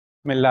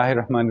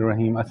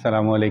Bismillahirrahmanirrahim.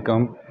 Assalamu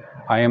alaikum.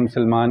 I am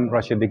Salman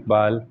Rashid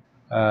Iqbal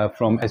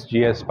from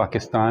SGS,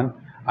 Pakistan.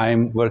 I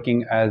am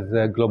working as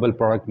a global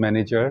product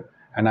manager,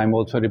 and I'm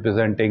also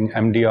representing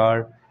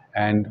MDR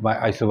and my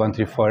ISO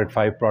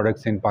 13485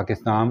 products in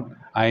Pakistan.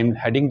 I'm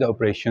heading the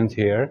operations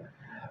here.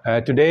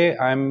 Today,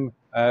 I'm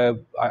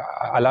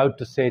allowed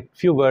to say a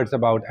few words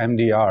about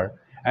MDR.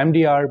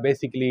 MDR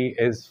basically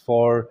is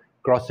for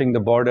crossing the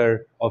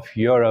border of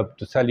Europe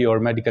to sell your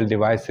medical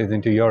devices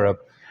into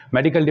Europe.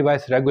 Medical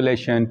Device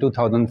Regulation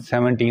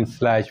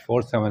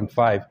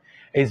 2017/475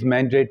 is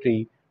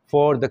mandatory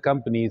for the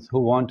companies who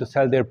want to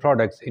sell their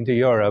products into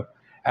Europe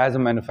as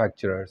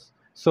manufacturers.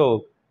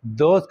 So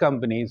those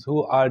companies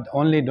who are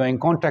only doing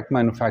contract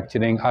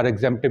manufacturing are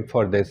exempted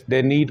for this.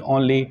 They need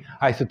only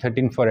ISO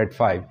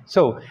 13485.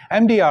 So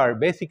MDR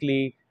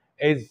basically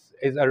is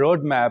a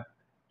roadmap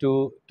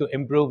to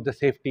improve the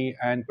safety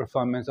and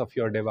performance of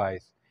your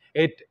device.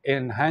 It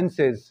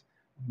enhances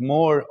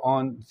more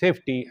on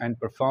safety and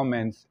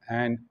performance,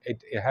 and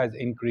it has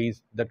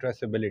increased the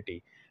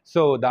traceability.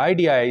 So the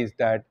idea is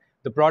that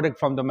the product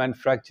from the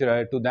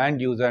manufacturer to the end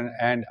user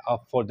and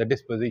for the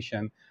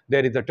disposition,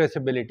 there is a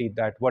traceability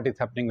that what is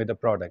happening with the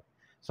product.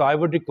 So I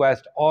would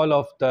request all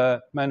of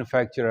the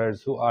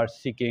manufacturers who are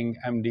seeking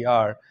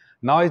MDR,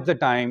 now is the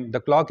time,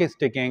 the clock is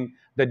ticking,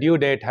 the due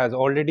date has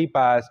already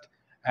passed,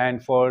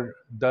 and for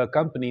the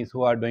companies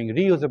who are doing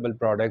reusable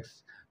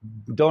products,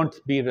 don't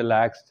be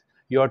relaxed.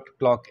 Your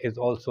clock is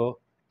also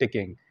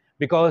ticking,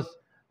 because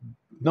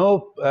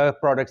no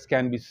products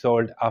can be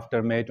sold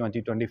after May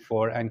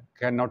 2024 and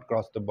cannot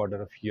cross the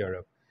border of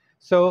Europe.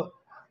 So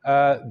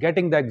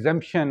getting the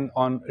exemption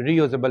on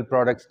reusable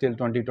products till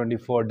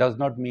 2024 does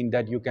not mean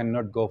that you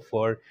cannot go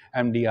for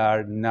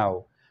MDR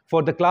now.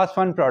 For the class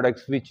 1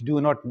 products which do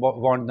not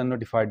want the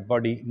notified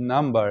body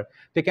number,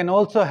 they can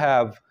also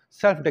have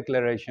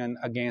self-declaration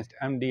against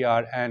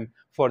MDR, and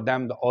for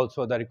them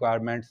also the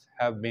requirements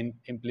have been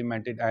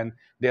implemented and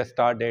their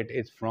start date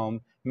is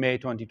from May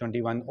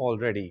 2021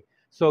 already.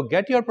 So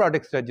get your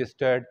products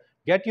registered,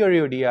 get your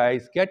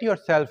UDIs, get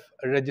yourself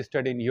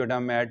registered in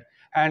UDAMED,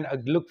 and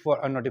look for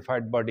a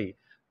notified body.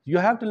 You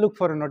have to look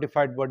for a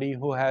notified body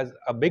who has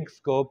a big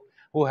scope,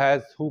 who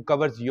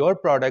covers your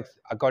products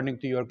according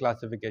to your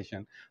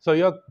classification. So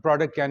your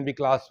product can be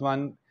class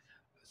 1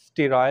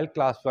 sterile,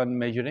 class 1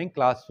 measuring,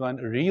 class 1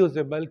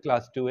 reusable,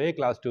 class 2A,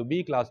 class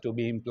 2B, class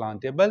 2B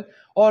implantable,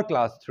 or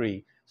class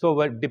 3.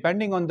 So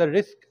depending on the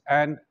risk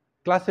and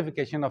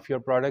classification of your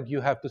product,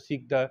 you have to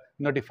seek the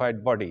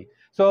notified body.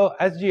 So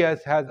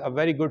SGS has a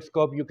very good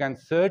scope. You can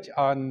search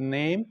our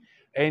name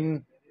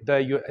in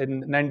the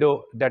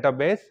Nando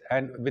database,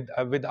 and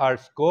with our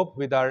scope,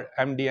 with our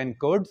MDN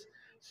codes.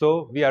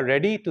 So we are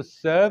ready to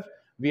serve.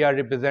 We are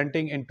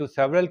representing into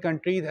several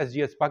countries.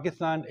 SGS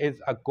Pakistan is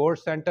a core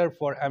center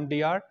for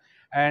MDR,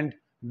 and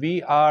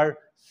we are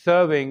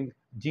serving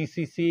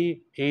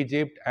GCC,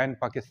 Egypt, and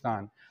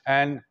Pakistan.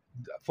 And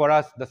for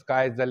us, the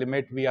sky is the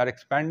limit. We are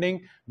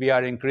expanding. We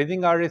are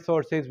increasing our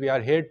resources. We are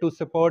here to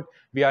support.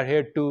 We are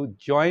here to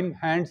join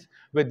hands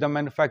with the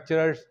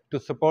manufacturers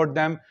to support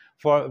them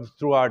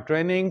through our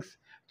trainings,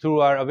 through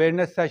our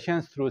awareness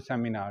sessions, through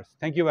seminars.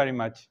 Thank you very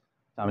much.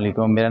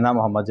 अस्सलामुअलैकुम, मेरा नाम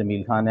मोहम्मद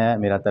जमील ख़ान है।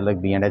 मेरा तल्लक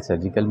B&H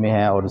surgical में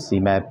है और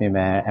सीमैप में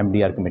मैं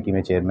MDR कमेटी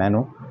में चेयरमैन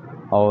हूँ।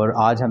 और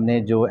आज हमने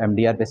जो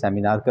MDR पे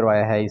सेमिनार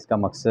करवाया है, इसका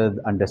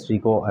मकसद इंडस्ट्री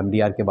को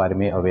MDR के बारे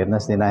में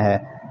अवेयरनेस देना है,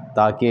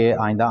 ताकि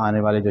आइंदा आने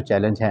वाले जो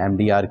चैलेंज हैं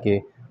MDR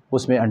के,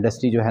 उसमें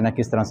इंडस्ट्री जो है ना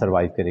किस तरह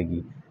सर्वाइव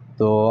करेगी।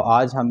 तो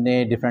आज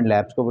हमने डिफरेंट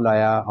लैब्स को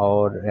बुलाया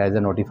और एज ए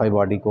नोटिफाइड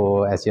बॉडी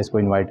को SGS को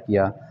इन्वाइट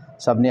किया।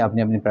 सब ने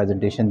अपनी अपनी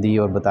प्रेजेंटेशन दी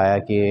और बताया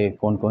कि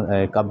कौन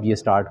कब ये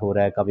स्टार्ट हो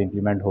रहा है, कब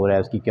इम्प्लीमेंट हो रहा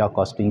है, उसकी क्या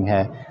कॉस्टिंग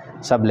है।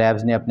 सब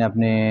लैब्स ने अपने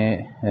अपने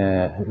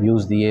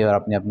व्यूज़ दिए और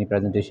अपनी अपनी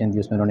प्रेजेंटेशन दी।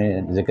 उसमें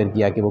उन्होंने जिक्र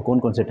किया कि वो कौन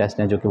कौन से टेस्ट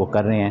हैं जो कि वो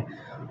कर रहे हैं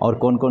और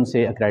कौन कौन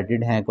से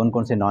एक्रेडिटेड हैं, कौन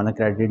कौन से नॉन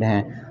एक्रेडिटेड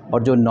हैं,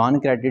 और जो नॉन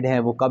एक्रेडिटेड हैं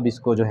वो कब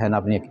इसको जो है ना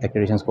अपनी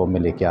एक्रेडिटेशन स्कोप में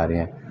लेके आ रहे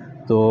हैं।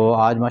 तो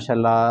आज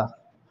माशाल्लाह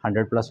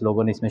 100+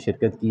 लोगों ने इसमें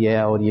शिरकत की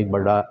है और ये एक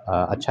बड़ा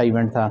अच्छा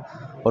इवेंट था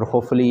और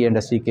होपफुली ये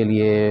इंडस्ट्री के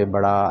लिए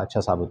बड़ा अच्छा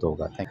साबित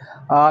होगा।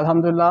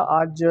 अल्हम्दुलिल्लाह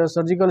आज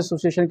सर्जिकल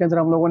एसोसिएशन के अंदर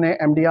हम लोगों ने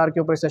MDR के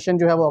ऊपर सेशन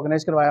जो है वो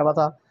ऑर्गेनाइज़ करवाया हुआ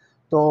था।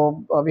 तो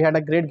we had a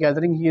great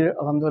gathering here.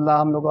 अल्हम्दुलिल्लाह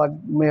हम लोग आज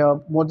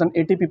more than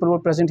 80 people were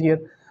present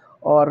here,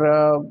 और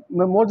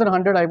more than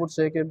 100 I would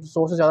say कि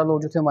 100 से ज़्यादा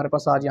लोग जो थे हमारे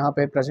पास आज यहाँ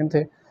पे प्रेजेंट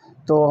थे।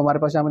 तो हमारे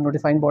पास यहाँ पे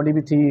नोटिफाइंग बॉडी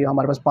भी थी।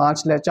 हमारे पास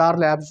 4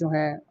 लैब्स जो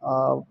हैं,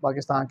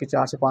 पाकिस्तान की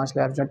 4 से 5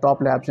 लैब्स जो हैं,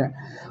 टॉप लैब्स हैं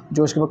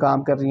जो इसके ऊपर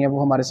काम कर रही हैं, वो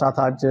हमारे साथ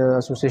आज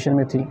एसोसिएशन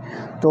में थी।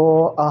 तो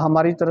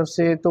हमारी तरफ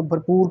से तो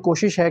भरपूर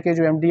कोशिश है कि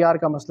जो MDR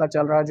का मसला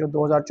चल रहा है, जो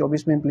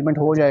 2024 में इम्प्लीमेंट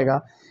हो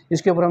जाएगा,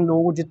 इसके ऊपर हम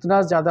लोगों को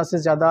जितना ज़्यादा से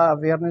ज़्यादा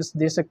अवेयरनेस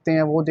दे सकते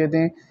हैं वो दे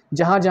दें।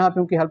 जहाँ जहाँ पे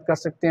उनकी हेल्प कर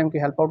सकते हैं उनकी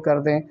हेल्प आउट कर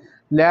दें।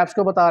 लैब्स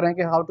को बता रहे हैं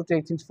कि how to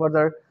take things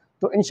further.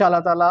 तो इंशाल्लाह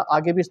ताला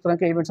आगे भी इस तरह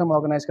के इवेंट्स हम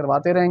ऑर्गेनाइज़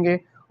करवाते रहेंगे,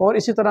 और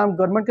इसी तरह हम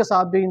गवर्नमेंट के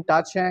साथ भी इन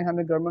टच हैं।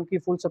 हमें गवर्नमेंट की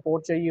फुल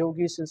सपोर्ट चाहिए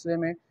होगी इस सिलसिले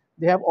में।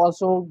 They have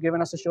also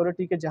given us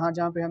assurity कि जहाँ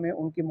जहाँ पे हमें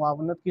उनकी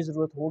मुआवनत की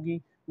ज़रूरत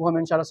होगी वो हम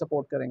इंशाल्लाह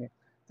सपोर्ट करेंगे।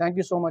 Thank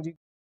you so much.